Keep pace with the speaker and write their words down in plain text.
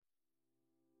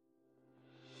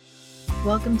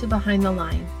Welcome to Behind the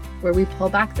Line, where we pull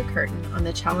back the curtain on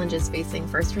the challenges facing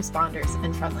first responders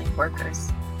and frontline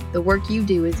workers. The work you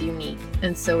do is unique,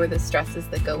 and so are the stresses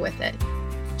that go with it.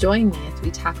 Join me as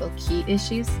we tackle key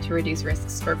issues to reduce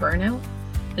risks for burnout,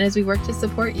 and as we work to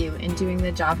support you in doing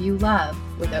the job you love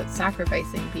without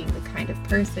sacrificing being the kind of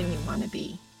person you want to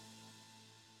be.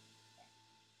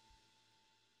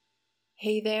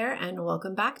 Hey there, and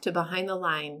welcome back to Behind the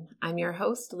Line. I'm your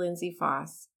host, Lindsay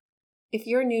Foss. If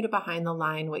you're new to Behind the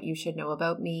Line, what you should know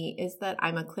about me is that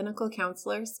I'm a clinical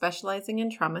counselor specializing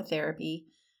in trauma therapy,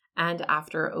 and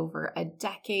after over a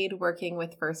decade working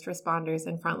with first responders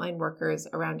and frontline workers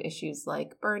around issues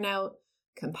like burnout,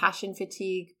 compassion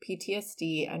fatigue,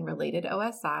 PTSD, and related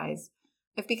OSIs,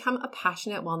 I've become a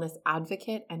passionate wellness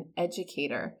advocate and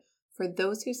educator for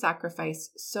those who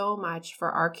sacrifice so much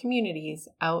for our communities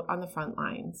out on the front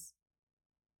lines.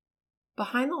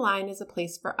 Behind the Line is a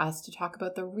place for us to talk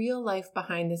about the real life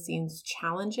behind the scenes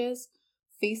challenges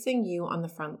facing you on the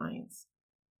front lines.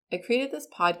 I created this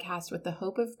podcast with the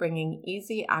hope of bringing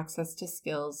easy access to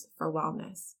skills for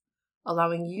wellness,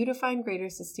 allowing you to find greater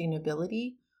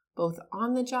sustainability both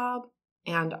on the job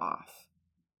and off.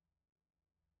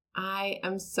 I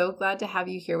am so glad to have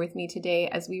you here with me today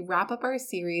as we wrap up our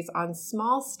series on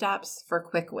small steps for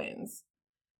quick wins.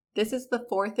 This is the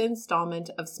fourth installment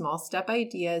of small step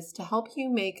ideas to help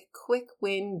you make quick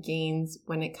win gains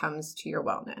when it comes to your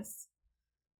wellness.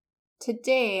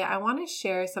 Today, I want to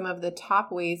share some of the top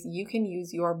ways you can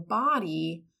use your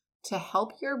body to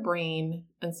help your brain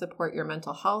and support your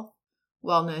mental health,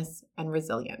 wellness, and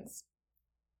resilience.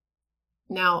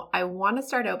 Now, I want to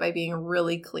start out by being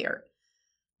really clear.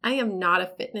 I am not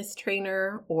a fitness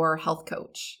trainer or health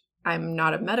coach. I'm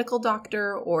not a medical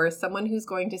doctor or someone who's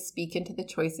going to speak into the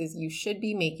choices you should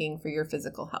be making for your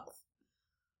physical health.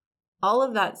 All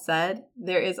of that said,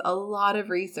 there is a lot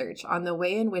of research on the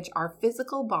way in which our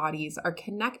physical bodies are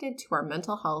connected to our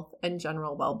mental health and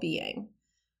general well-being.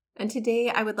 And today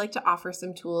I would like to offer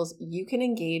some tools you can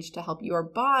engage to help your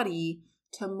body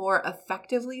to more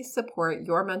effectively support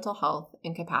your mental health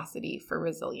and capacity for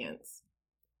resilience.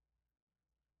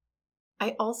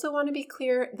 I also want to be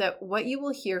clear that what you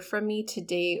will hear from me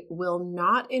today will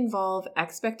not involve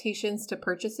expectations to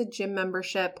purchase a gym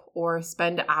membership or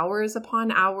spend hours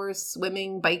upon hours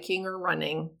swimming, biking, or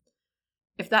running.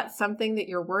 If that's something that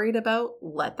you're worried about,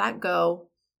 let that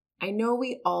go. I know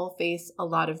we all face a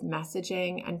lot of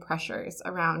messaging and pressures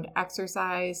around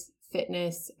exercise,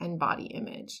 fitness, and body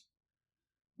image.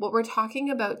 What we're talking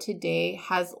about today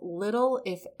has little,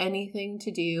 if anything,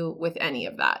 to do with any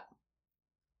of that.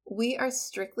 We are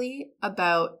strictly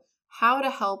about how to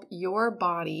help your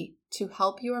body to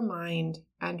help your mind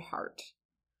and heart.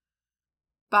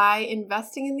 By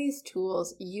investing in these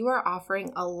tools, you are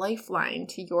offering a lifeline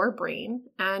to your brain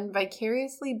and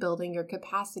vicariously building your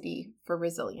capacity for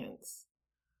resilience.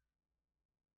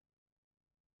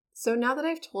 So now that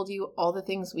I've told you all the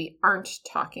things we aren't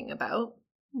talking about,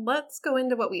 let's go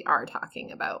into what we are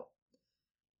talking about.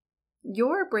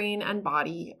 Your brain and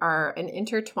body are an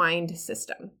intertwined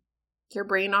system. Your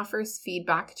brain offers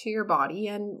feedback to your body,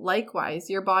 and likewise,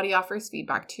 your body offers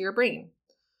feedback to your brain.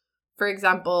 For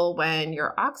example, when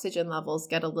your oxygen levels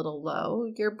get a little low,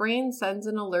 your brain sends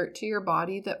an alert to your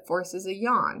body that forces a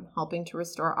yawn, helping to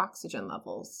restore oxygen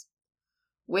levels.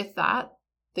 With that,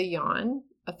 the yawn,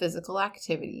 a physical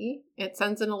activity, it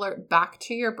sends an alert back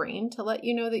to your brain to let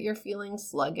you know that you're feeling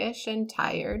sluggish and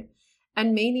tired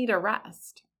and may need a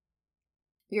rest.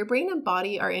 Your brain and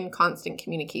body are in constant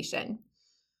communication.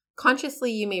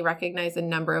 Consciously, you may recognize a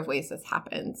number of ways this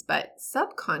happens, but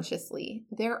subconsciously,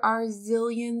 there are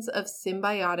zillions of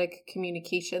symbiotic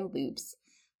communication loops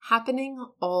happening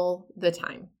all the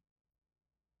time.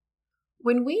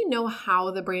 When we know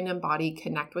how the brain and body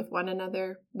connect with one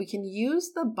another, we can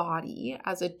use the body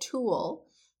as a tool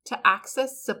to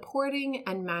access supporting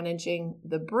and managing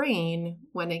the brain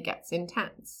when it gets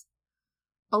intense,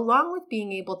 along with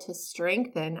being able to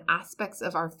strengthen aspects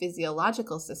of our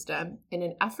physiological system in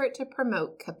an effort to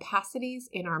promote capacities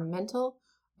in our mental,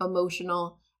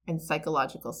 emotional, and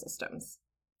psychological systems.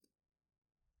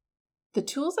 The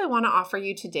tools I want to offer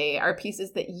you today are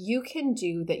pieces that you can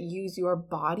do that use your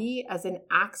body as an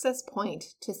access point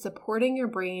to supporting your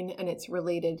brain and its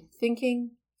related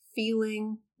thinking,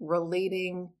 feeling,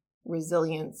 relating,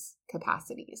 resilience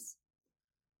capacities.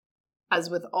 As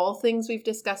with all things we've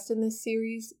discussed in this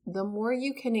series, the more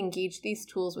you can engage these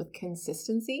tools with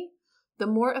consistency, the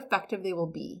more effective they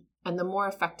will be, and the more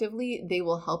effectively they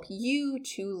will help you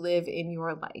to live in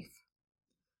your life.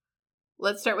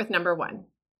 Let's start with number 1,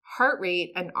 heart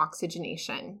rate and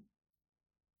oxygenation.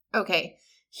 Okay,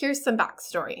 here's some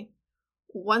backstory.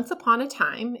 Once upon a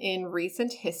time in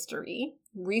recent history,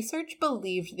 research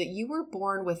believed that you were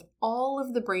born with all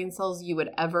of the brain cells you would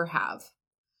ever have.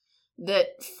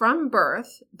 That from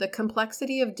birth, the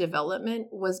complexity of development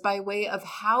was by way of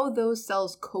how those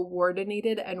cells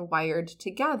coordinated and wired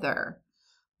together,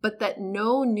 but that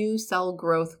no new cell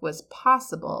growth was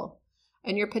possible,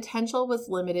 and your potential was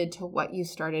limited to what you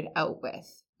started out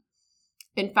with.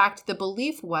 In fact, the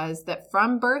belief was that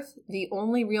from birth, the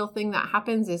only real thing that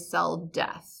happens is cell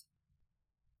death.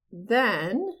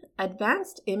 Then,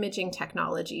 advanced imaging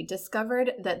technology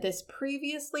discovered that this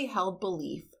previously held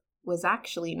belief was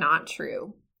actually not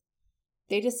true.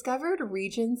 They discovered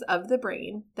regions of the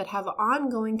brain that have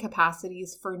ongoing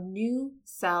capacities for new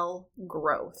cell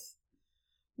growth,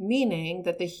 meaning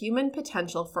that the human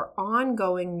potential for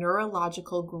ongoing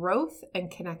neurological growth and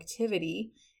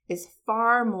connectivity is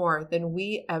far more than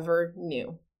we ever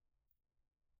knew.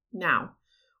 Now,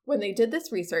 when they did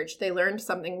this research, they learned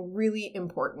something really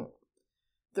important.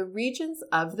 The regions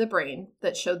of the brain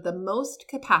that showed the most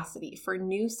capacity for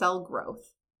new cell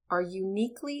growth are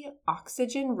uniquely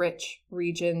oxygen-rich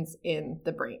regions in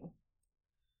the brain.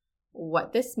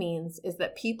 What this means is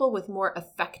that people with more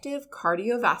effective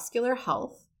cardiovascular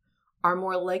health are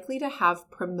more likely to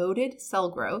have promoted cell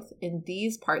growth in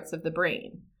these parts of the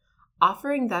brain,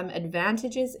 offering them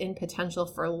advantages in potential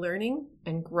for learning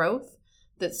and growth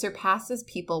that surpasses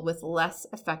people with less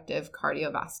effective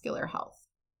cardiovascular health.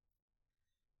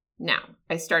 Now,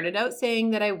 I started out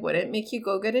saying that I wouldn't make you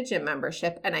go get a gym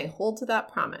membership, and I hold to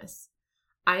that promise.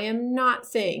 I am not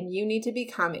saying you need to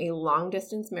become a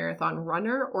long-distance marathon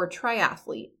runner or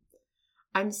triathlete.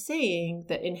 I'm saying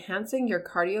that enhancing your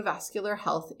cardiovascular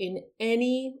health in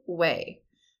any way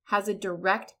has a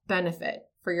direct benefit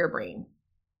for your brain.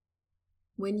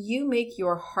 When you make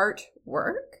your heart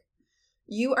work,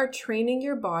 you are training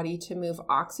your body to move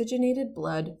oxygenated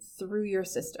blood through your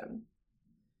system.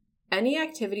 Any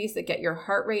activities that get your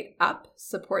heart rate up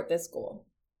support this goal.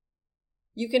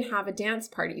 You can have a dance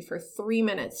party for 3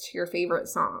 minutes to your favorite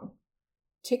song.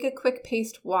 Take a quick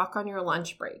paced walk on your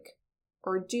lunch break,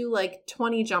 or do like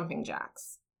 20 jumping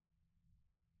jacks.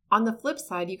 On the flip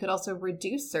side, you could also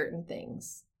reduce certain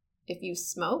things. If you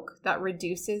smoke, that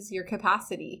reduces your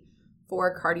capacity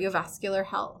for cardiovascular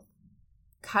health.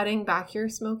 Cutting back your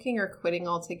smoking or quitting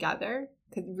altogether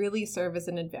could really serve as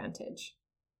an advantage.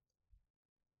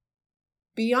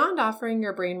 Beyond offering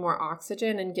your brain more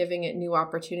oxygen and giving it new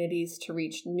opportunities to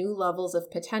reach new levels of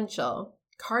potential,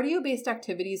 cardio-based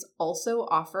activities also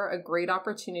offer a great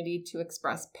opportunity to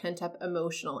express pent-up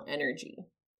emotional energy.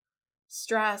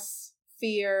 Stress,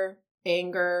 fear,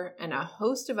 anger, and a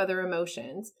host of other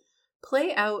emotions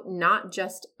play out not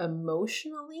just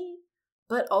emotionally,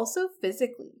 but also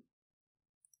physically.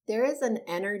 There is an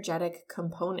energetic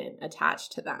component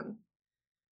attached to them.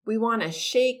 We want to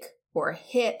shake or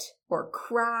hit or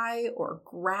cry or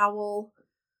growl.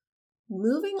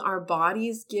 Moving our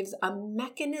bodies gives a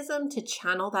mechanism to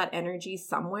channel that energy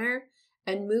somewhere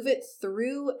and move it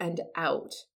through and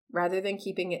out, rather than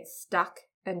keeping it stuck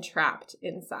and trapped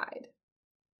inside.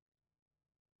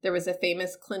 There was a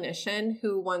famous clinician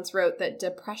who once wrote that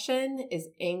depression is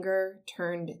anger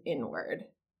turned inward.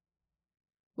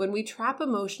 When we trap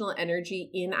emotional energy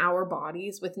in our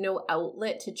bodies with no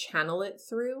outlet to channel it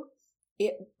through,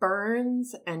 it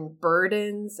burns and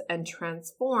burdens and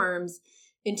transforms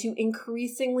into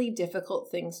increasingly difficult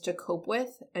things to cope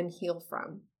with and heal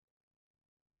from.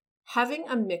 Having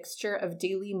a mixture of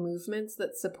daily movements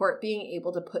that support being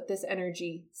able to put this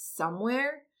energy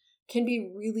somewhere can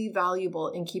be really valuable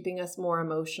in keeping us more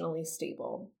emotionally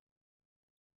stable.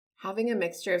 Having a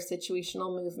mixture of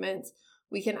situational movements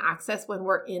we can access when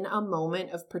we're in a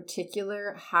moment of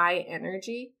particular high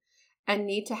energy and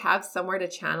need to have somewhere to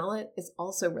channel it is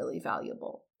also really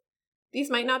valuable. These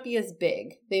might not be as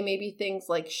big. They may be things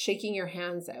like shaking your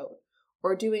hands out,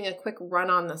 or doing a quick run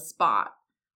on the spot,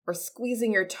 or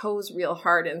squeezing your toes real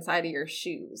hard inside of your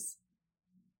shoes.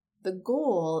 The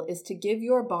goal is to give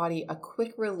your body a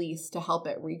quick release to help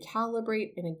it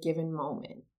recalibrate in a given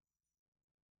moment.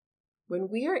 When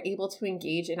we are able to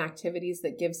engage in activities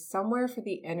that give somewhere for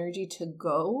the energy to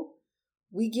go,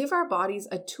 we give our bodies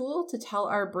a tool to tell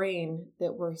our brain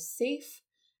that we're safe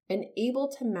and able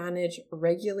to manage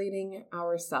regulating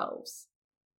ourselves.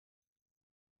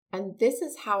 And this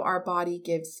is how our body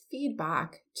gives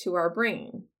feedback to our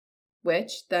brain,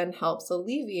 which then helps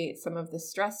alleviate some of the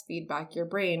stress feedback your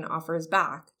brain offers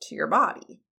back to your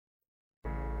body.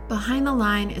 Behind the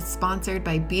Line is sponsored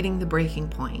by Beating the Breaking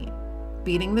Point.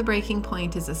 Beating the Breaking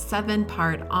Point is a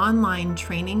 7-part online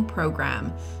training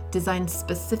program designed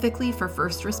specifically for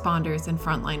first responders and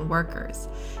frontline workers.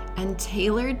 and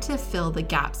tailored to fill the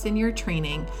gaps in your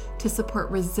training to support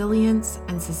resilience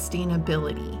and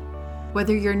sustainability.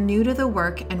 Whether you're new to the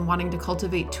work and wanting to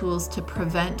cultivate tools to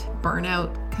prevent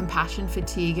burnout, compassion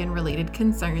fatigue, and related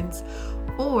concerns,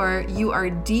 or you are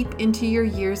deep into your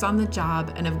years on the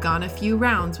job and have gone a few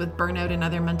rounds with burnout and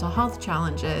other mental health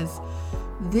challenges,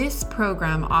 this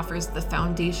program offers the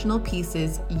foundational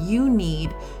pieces you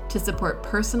need to support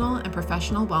personal and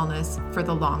professional wellness for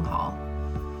the long haul.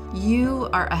 You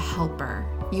are a helper.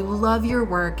 You love your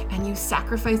work and you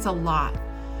sacrifice a lot.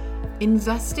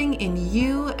 Investing in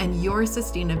you and your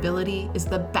sustainability is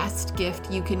the best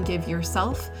gift you can give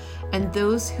yourself and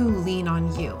those who lean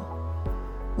on you.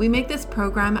 We make this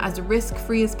program as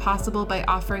risk-free as possible by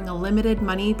offering a limited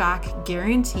money-back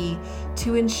guarantee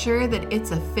to ensure that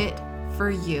it's a fit for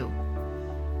you.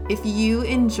 If you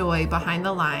enjoy Behind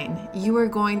the Line, you are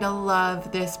going to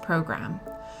love this program.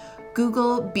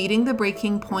 Google Beating the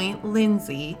Breaking Point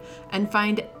Lindsay and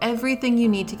find everything you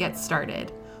need to get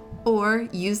started, or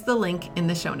use the link in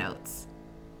the show notes.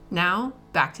 Now,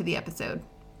 back to the episode.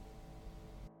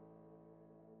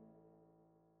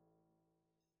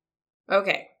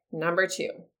 Okay, number 2,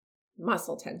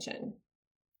 muscle tension.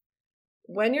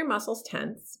 When your muscles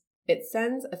tense, it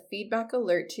sends a feedback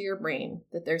alert to your brain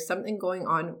that there's something going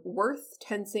on worth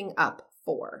tensing up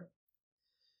for.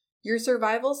 Your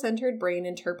survival-centered brain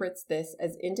interprets this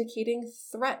as indicating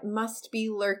threat must be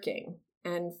lurking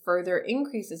and further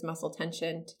increases muscle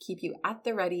tension to keep you at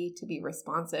the ready to be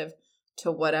responsive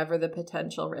to whatever the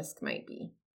potential risk might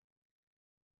be.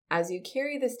 As you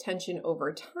carry this tension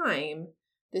over time,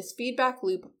 this feedback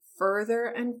loop further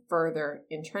and further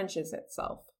entrenches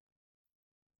itself.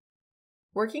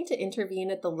 Working to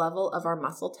intervene at the level of our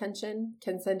muscle tension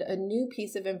can send a new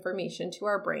piece of information to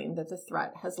our brain that the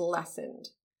threat has lessened.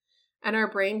 And our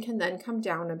brain can then come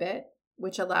down a bit,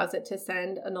 which allows it to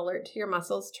send an alert to your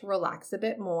muscles to relax a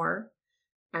bit more,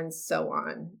 and so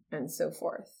on and so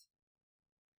forth.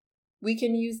 We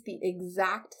can use the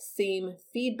exact same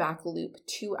feedback loop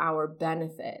to our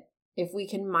benefit if we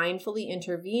can mindfully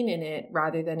intervene in it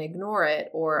rather than ignore it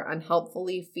or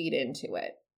unhelpfully feed into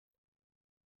it.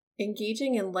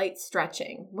 Engaging in light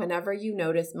stretching whenever you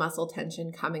notice muscle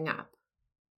tension coming up.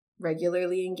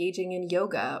 Regularly engaging in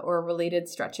yoga or related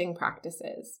stretching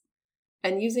practices.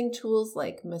 And using tools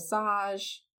like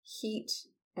massage, heat,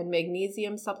 and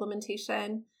magnesium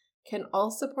supplementation can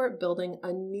all support building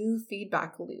a new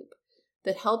feedback loop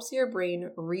that helps your brain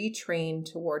retrain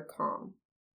toward calm.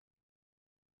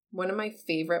 One of my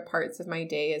favorite parts of my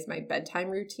day is my bedtime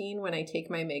routine when I take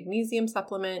my magnesium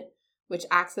supplement, which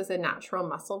acts as a natural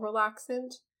muscle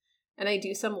relaxant, and I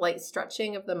do some light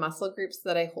stretching of the muscle groups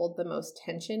that I hold the most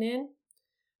tension in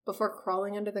before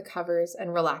crawling under the covers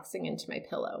and relaxing into my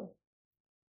pillow.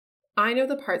 I know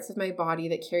the parts of my body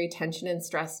that carry tension and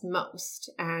stress most,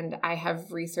 and I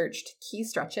have researched key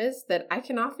stretches that I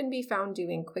can often be found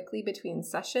doing quickly between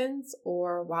sessions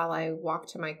or while I walk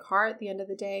to my car at the end of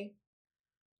the day.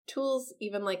 Tools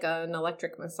even like an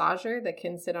electric massager that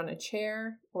can sit on a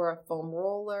chair or a foam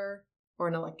roller or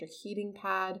an electric heating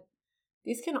pad.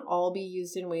 These can all be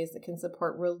used in ways that can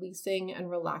support releasing and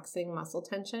relaxing muscle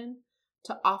tension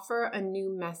to offer a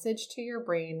new message to your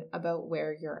brain about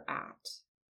where you're at.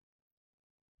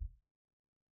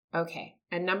 Okay,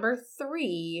 and number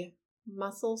 3,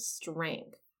 muscle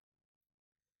strength.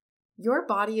 Your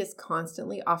body is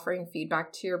constantly offering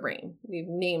feedback to your brain. We've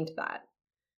named that.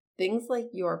 Things like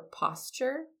your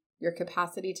posture, your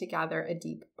capacity to gather a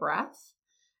deep breath,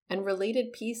 and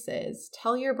related pieces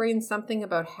tell your brain something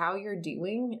about how you're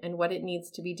doing and what it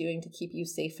needs to be doing to keep you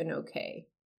safe and okay.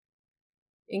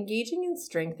 Engaging in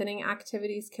strengthening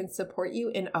activities can support you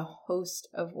in a host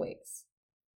of ways.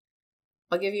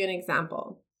 I'll give you an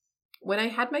example. When I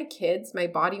had my kids, my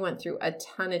body went through a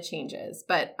ton of changes,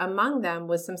 but among them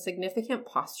was some significant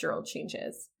postural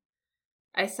changes.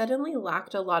 I suddenly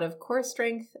lacked a lot of core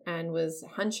strength and was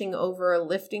hunching over,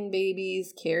 lifting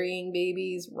babies, carrying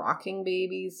babies, rocking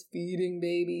babies, feeding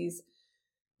babies,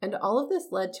 and all of this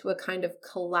led to a kind of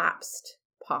collapsed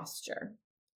posture.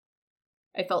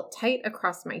 I felt tight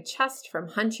across my chest from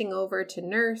hunching over to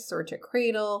nurse or to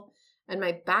cradle, and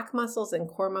my back muscles and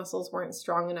core muscles weren't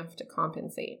strong enough to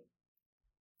compensate.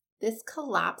 This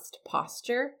collapsed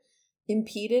posture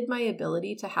impeded my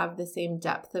ability to have the same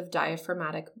depth of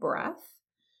diaphragmatic breath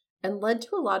and led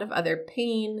to a lot of other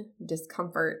pain,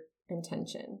 discomfort, and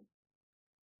tension.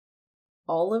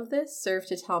 All of this served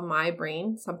to tell my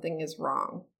brain something is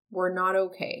wrong. We're not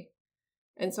okay.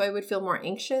 And so I would feel more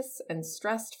anxious and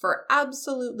stressed for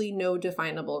absolutely no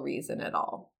definable reason at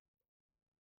all.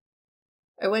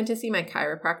 I went to see my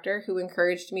chiropractor, who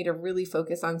encouraged me to really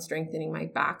focus on strengthening my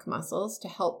back muscles to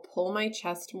help pull my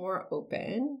chest more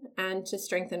open and to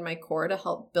strengthen my core to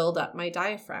help build up my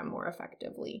diaphragm more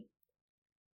effectively.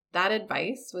 That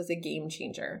advice was a game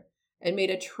changer and made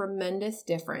a tremendous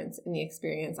difference in the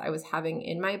experience I was having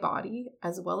in my body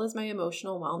as well as my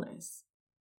emotional wellness.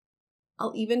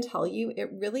 I'll even tell you, it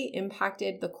really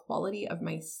impacted the quality of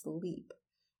my sleep,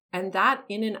 and that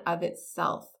in and of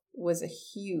itself was a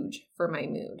huge for my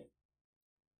mood.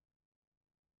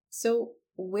 So,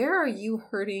 where are you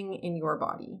hurting in your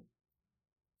body?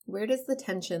 Where does the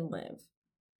tension live?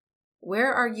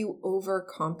 Where are you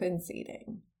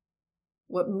overcompensating?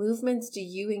 What movements do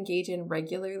you engage in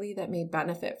regularly that may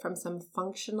benefit from some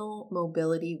functional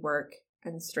mobility work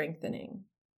and strengthening?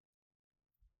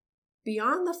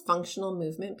 Beyond the functional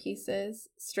movement pieces,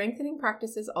 strengthening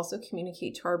practices also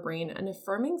communicate to our brain an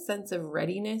affirming sense of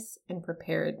readiness and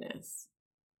preparedness.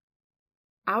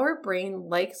 Our brain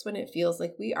likes when it feels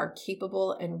like we are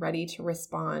capable and ready to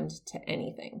respond to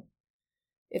anything.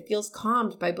 It feels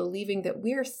calmed by believing that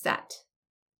we're set.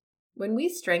 When we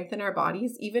strengthen our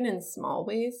bodies, even in small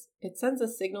ways, it sends a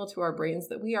signal to our brains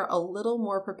that we are a little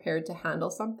more prepared to handle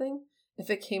something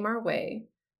if it came our way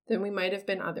than we might have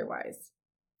been otherwise.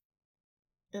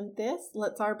 And this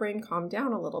lets our brain calm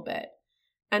down a little bit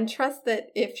and trust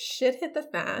that if shit hit the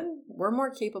fan, we're more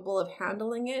capable of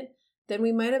handling it than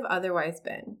we might have otherwise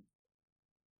been.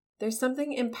 There's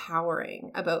something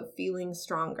empowering about feeling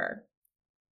stronger.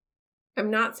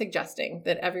 I'm not suggesting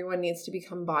that everyone needs to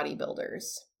become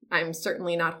bodybuilders. I'm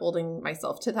certainly not holding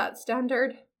myself to that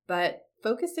standard, but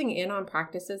focusing in on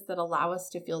practices that allow us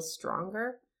to feel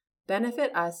stronger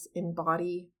benefit us in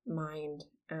body, mind,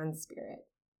 and spirit.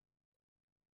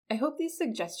 I hope these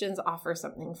suggestions offer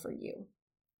something for you.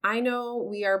 I know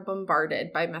we are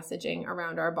bombarded by messaging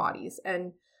around our bodies,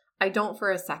 and I don't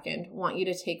for a second want you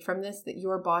to take from this that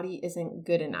your body isn't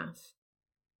good enough.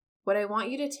 What I want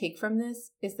you to take from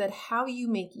this is that how you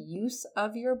make use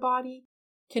of your body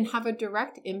can have a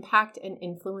direct impact and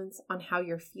influence on how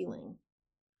you're feeling.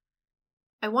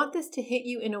 I want this to hit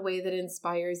you in a way that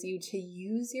inspires you to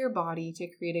use your body to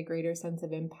create a greater sense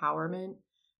of empowerment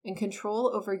and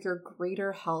control over your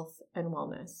greater health and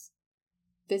wellness.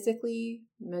 Physically,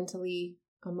 mentally,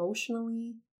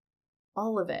 emotionally,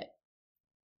 all of it.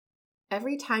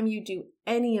 Every time you do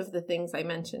any of the things I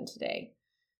mentioned today,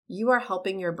 you are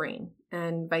helping your brain,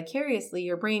 and vicariously,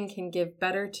 your brain can give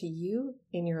better to you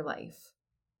in your life.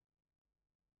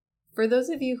 For those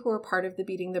of you who are part of the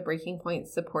Beating the Breaking Point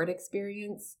support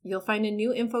experience, you'll find a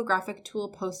new infographic tool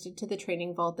posted to the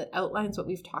Training Vault that outlines what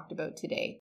we've talked about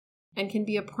today, and can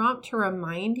be a prompt to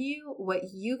remind you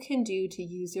what you can do to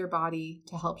use your body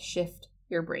to help shift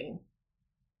your brain.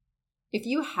 If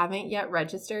you haven't yet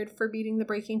registered for Beating the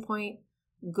Breaking Point,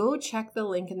 go check the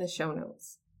link in the show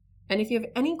notes. And if you have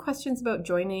any questions about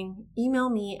joining, email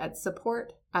me at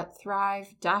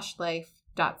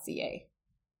support@thrive-life.ca.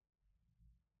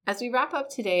 As we wrap up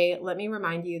today, let me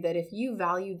remind you that if you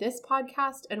value this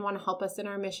podcast and want to help us in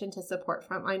our mission to support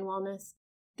frontline wellness,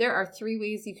 there are 3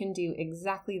 ways you can do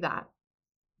exactly that.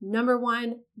 Number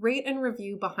 1, rate and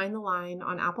review Behind the Line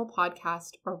on Apple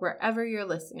Podcast or wherever you're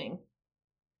listening.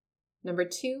 Number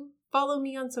 2, follow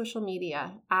me on social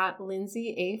media at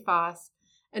Lindsay A. Foss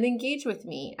and engage with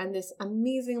me and this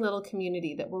amazing little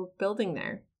community that we're building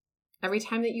there. Every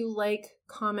time that you like,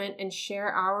 comment, and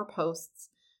share our posts,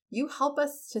 you help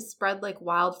us to spread like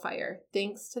wildfire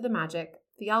thanks to the magic of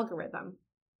the algorithm.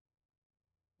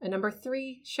 And number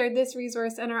 3, share this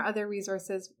resource and our other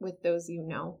resources with those you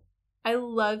know. I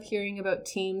love hearing about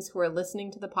teams who are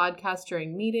listening to the podcast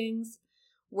during meetings,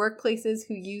 workplaces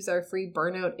who use our free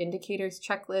burnout indicators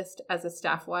checklist as a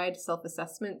staff-wide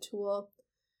self-assessment tool.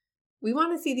 We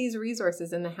want to see these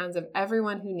resources in the hands of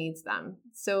everyone who needs them,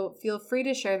 so feel free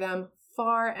to share them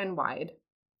far and wide.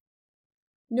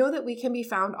 Know that we can be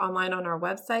found online on our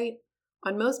website,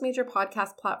 on most major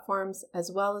podcast platforms,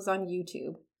 as well as on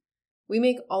YouTube. We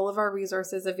make all of our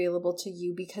resources available to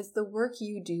you because the work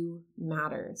you do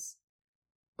matters.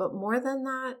 But more than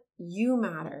that, you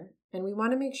matter, and we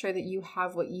want to make sure that you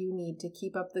have what you need to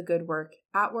keep up the good work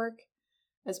at work,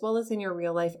 as well as in your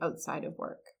real life outside of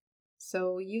work.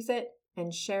 So use it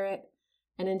and share it,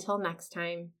 and until next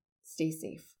time, stay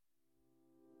safe.